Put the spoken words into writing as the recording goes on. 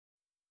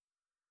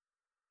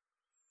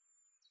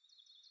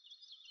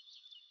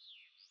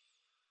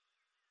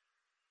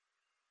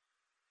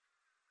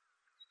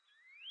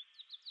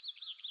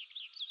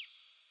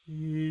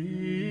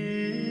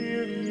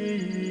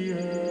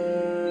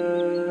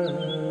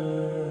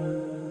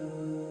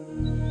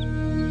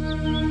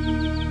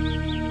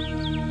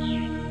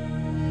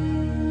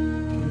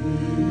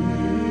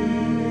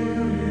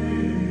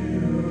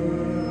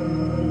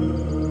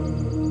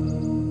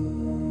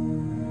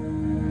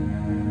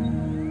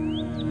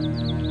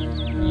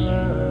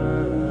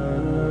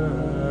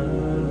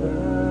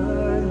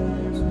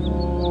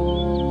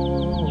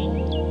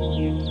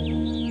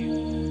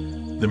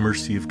The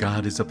mercy of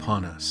God is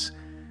upon us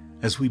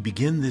as we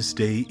begin this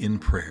day in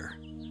prayer.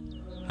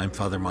 I'm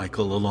Father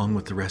Michael along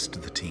with the rest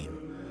of the team.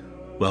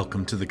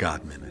 Welcome to the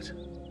God Minute.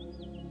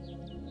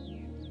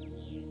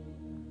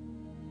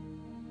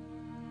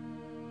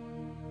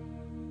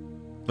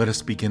 Let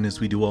us begin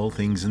as we do all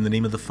things in the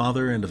name of the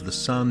Father and of the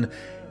Son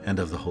and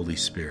of the Holy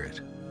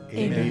Spirit.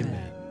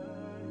 Amen.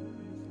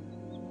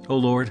 O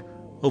Lord,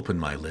 open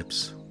my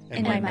lips,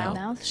 And my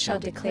mouth shall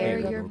declare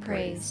your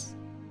praise.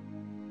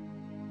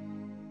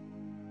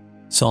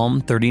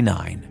 Psalm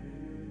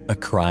 39, a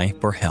cry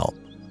for help.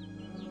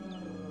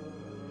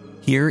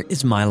 Here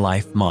is my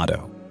life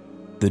motto,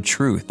 the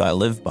truth I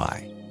live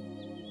by.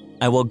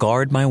 I will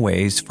guard my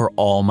ways for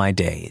all my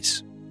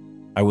days.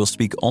 I will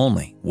speak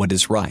only what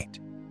is right,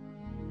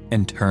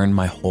 and turn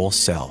my whole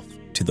self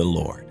to the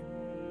Lord.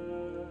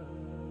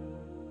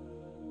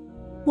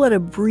 What a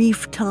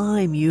brief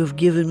time you have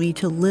given me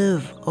to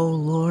live, O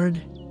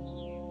Lord.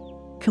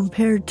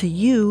 Compared to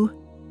you,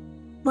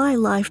 my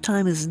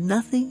lifetime is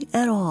nothing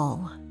at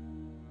all.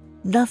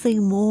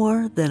 Nothing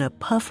more than a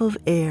puff of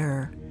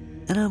air,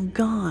 and I'm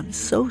gone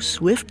so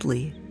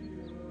swiftly.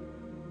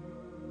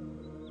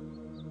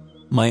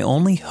 My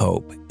only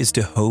hope is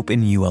to hope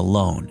in you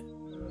alone.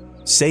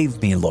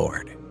 Save me,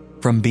 Lord,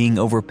 from being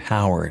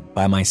overpowered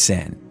by my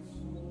sin.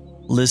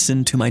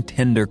 Listen to my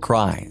tender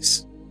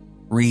cries.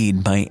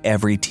 Read my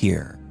every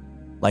tear,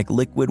 like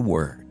liquid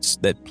words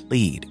that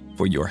plead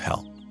for your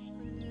help.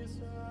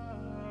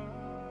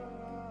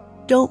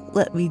 Don't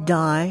let me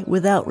die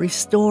without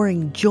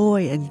restoring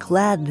joy and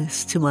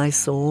gladness to my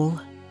soul.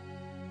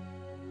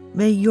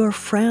 May your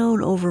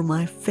frown over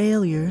my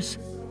failures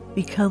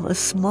become a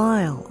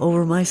smile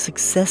over my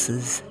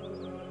successes.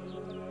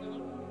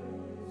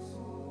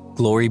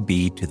 Glory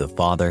be to the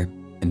Father,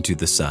 and to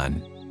the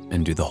Son,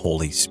 and to the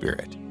Holy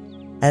Spirit.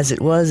 As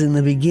it was in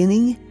the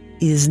beginning,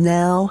 is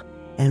now,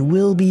 and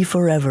will be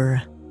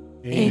forever.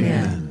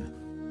 Amen.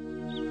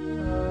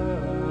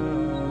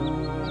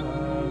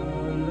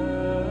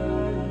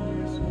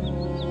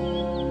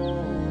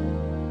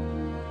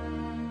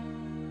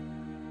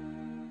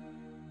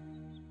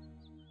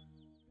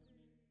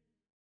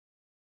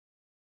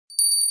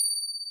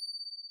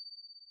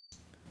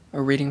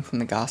 A reading from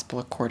the Gospel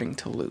according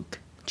to Luke,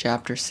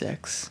 chapter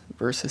 6,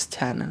 verses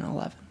 10 and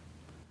 11.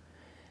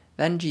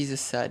 Then Jesus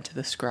said to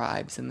the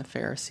scribes and the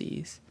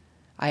Pharisees,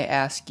 I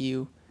ask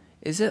you,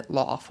 is it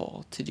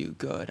lawful to do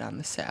good on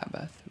the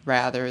Sabbath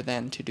rather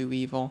than to do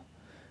evil,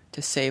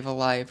 to save a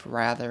life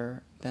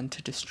rather than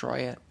to destroy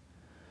it?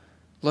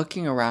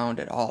 Looking around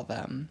at all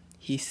them,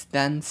 he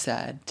then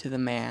said to the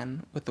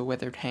man with the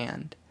withered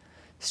hand,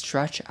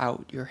 Stretch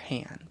out your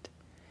hand.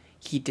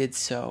 He did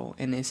so,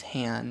 and his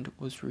hand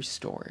was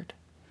restored.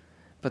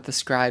 But the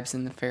scribes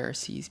and the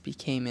Pharisees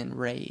became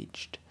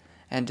enraged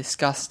and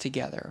discussed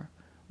together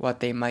what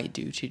they might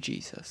do to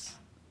Jesus.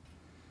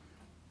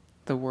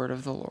 The word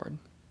of the Lord.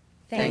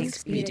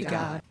 Thanks be to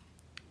God.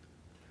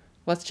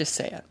 Let's just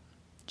say it.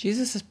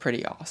 Jesus is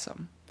pretty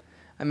awesome.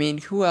 I mean,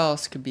 who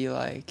else could be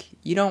like,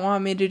 you don't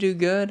want me to do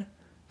good?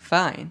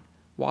 Fine,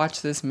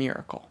 watch this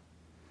miracle.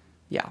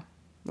 Yeah,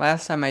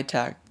 last time I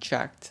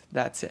checked,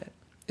 that's it,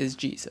 is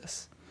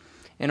Jesus.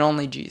 And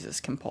only Jesus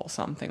can pull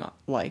something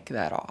like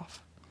that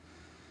off.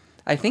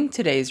 I think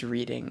today's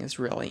reading is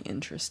really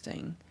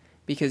interesting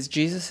because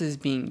Jesus is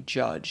being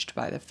judged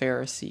by the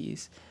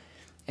Pharisees,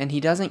 and he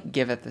doesn't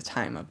give it the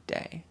time of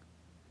day.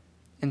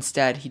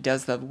 Instead, he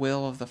does the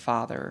will of the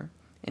Father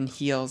and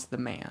heals the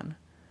man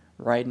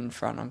right in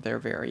front of their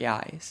very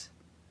eyes.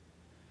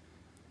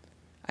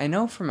 I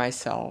know for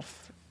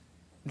myself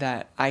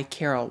that I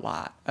care a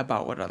lot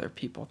about what other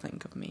people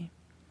think of me.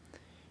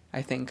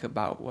 I think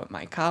about what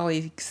my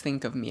colleagues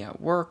think of me at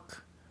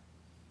work,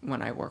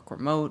 when I work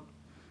remote.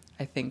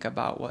 I think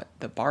about what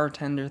the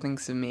bartender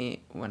thinks of me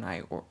when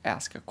I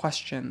ask a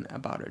question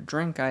about a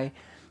drink I'm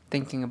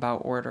thinking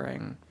about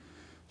ordering.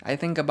 I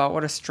think about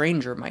what a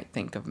stranger might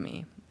think of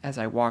me as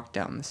I walk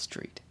down the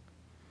street.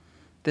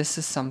 This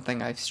is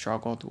something I've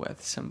struggled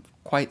with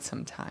quite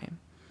some time.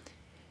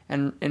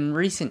 And in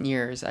recent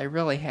years, I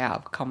really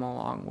have come a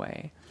long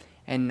way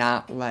in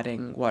not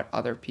letting what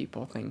other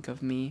people think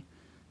of me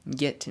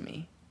get to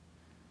me.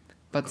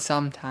 But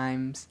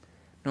sometimes,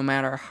 no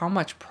matter how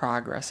much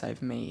progress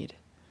I've made,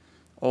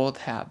 old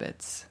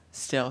habits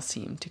still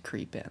seem to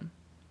creep in.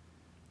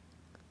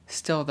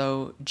 Still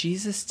though,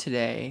 Jesus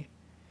today,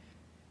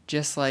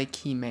 just like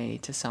he may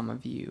to some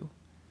of you,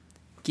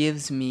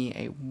 gives me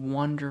a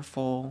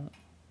wonderful,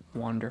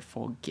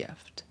 wonderful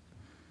gift.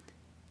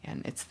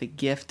 And it's the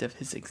gift of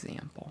his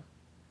example.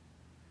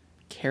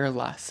 Care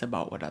less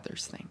about what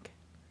others think.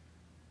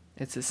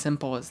 It's as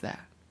simple as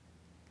that.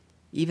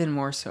 Even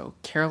more so,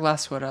 care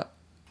less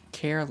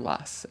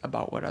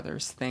about what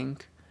others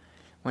think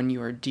when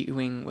you are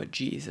doing what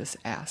Jesus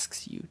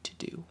asks you to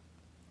do.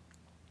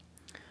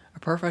 A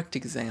perfect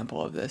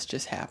example of this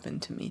just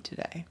happened to me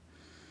today.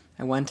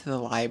 I went to the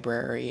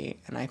library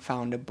and I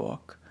found a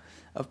book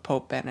of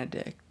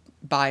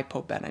by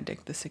Pope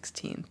Benedict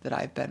XVI that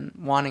I've been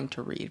wanting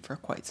to read for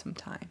quite some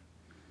time.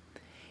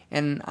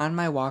 And on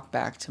my walk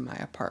back to my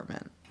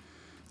apartment,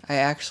 I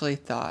actually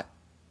thought,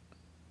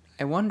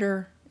 I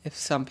wonder if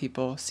some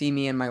people see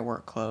me in my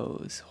work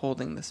clothes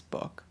holding this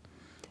book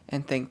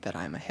and think that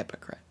I'm a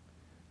hypocrite.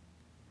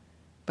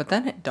 But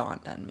then it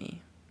dawned on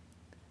me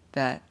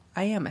that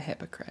I am a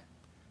hypocrite,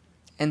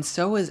 and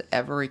so is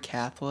every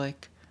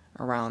Catholic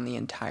around the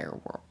entire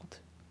world.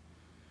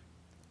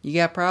 You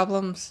got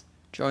problems?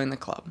 Join the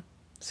club.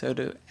 So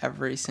do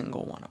every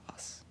single one of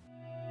us.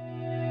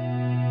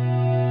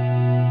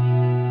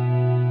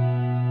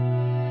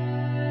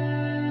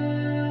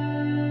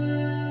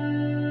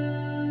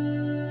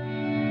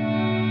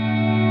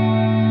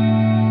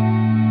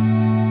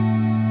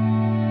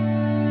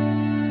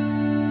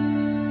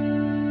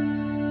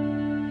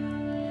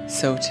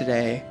 So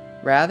today,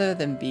 rather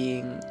than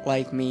being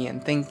like me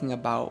and thinking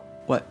about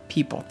what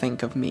people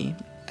think of me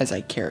as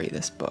I carry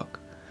this book,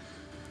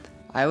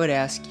 I would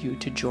ask you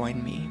to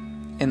join me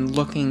in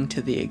looking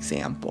to the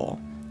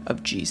example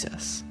of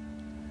Jesus.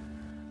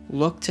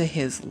 Look to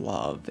his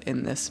love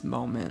in this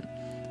moment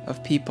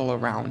of people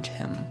around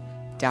him,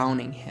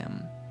 downing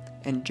him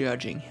and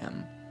judging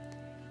him,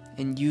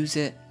 and use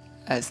it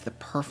as the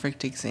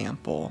perfect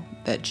example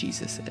that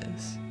Jesus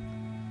is.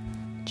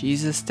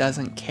 Jesus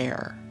doesn't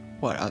care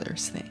what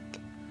others think.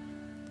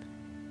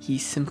 He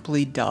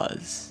simply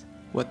does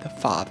what the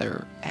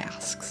Father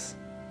asks.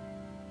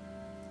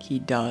 He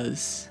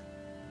does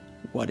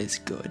what is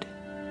good.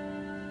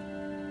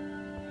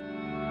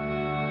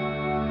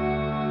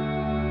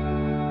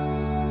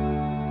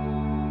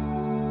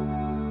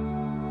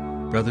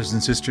 Brothers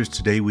and sisters,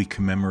 today we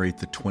commemorate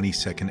the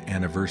 22nd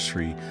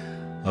anniversary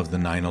of the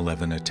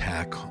 9/11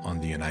 attack on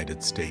the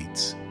United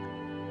States.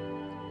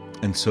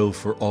 And so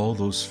for all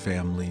those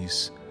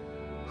families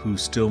who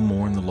still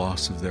mourn the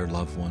loss of their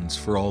loved ones,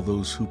 for all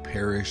those who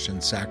perished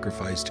and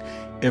sacrificed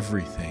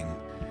everything,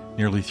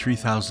 nearly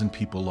 3,000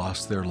 people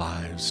lost their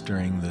lives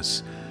during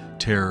this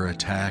terror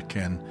attack,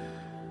 and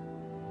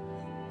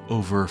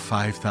over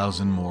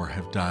 5,000 more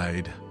have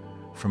died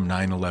from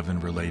 9/11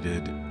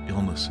 related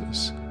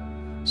illnesses.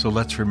 So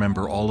let's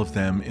remember all of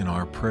them in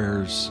our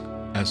prayers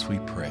as we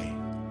pray.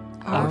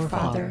 Our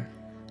Father,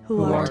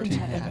 who art in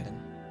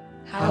heaven,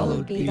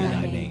 hallowed be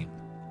thy name.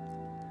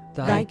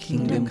 Thy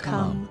kingdom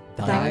come,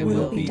 thy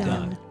will be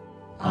done,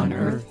 on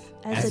earth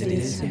as it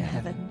is in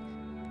heaven.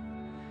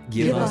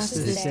 Give us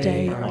this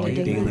day our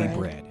daily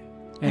bread,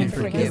 and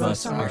forgive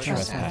us our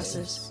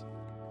trespasses,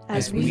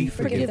 as we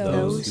forgive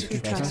those who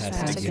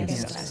trespass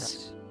against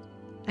us.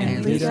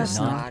 And lead us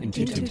not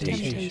into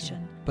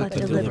temptation, but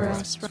deliver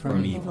us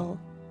from evil.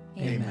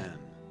 Amen.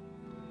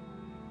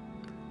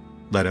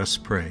 Let us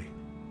pray.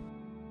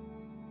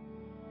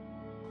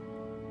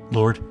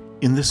 Lord,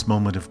 in this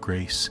moment of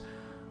grace,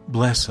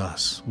 bless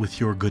us with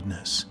your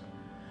goodness.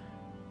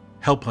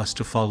 Help us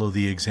to follow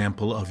the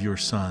example of your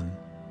Son,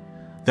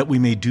 that we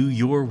may do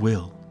your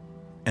will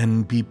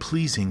and be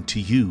pleasing to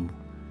you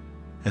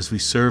as we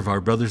serve our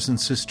brothers and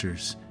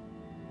sisters.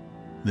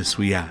 This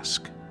we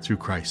ask through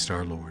Christ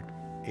our Lord.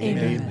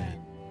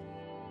 Amen.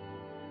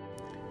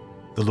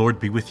 The Lord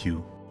be with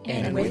you.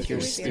 And with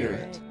your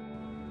spirit.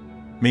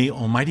 May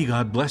Almighty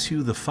God bless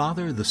you, the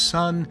Father, the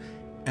Son,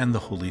 and the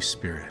Holy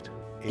Spirit.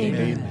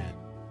 Amen.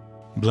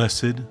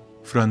 Blessed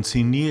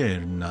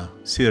Francinaina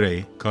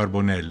Cirer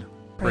Carbonell,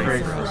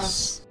 Pray for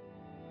us.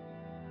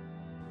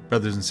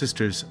 Brothers and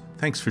sisters,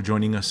 thanks for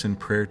joining us in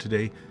prayer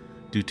today.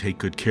 Do take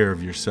good care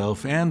of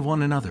yourself and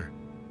one another,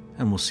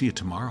 and we'll see you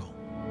tomorrow.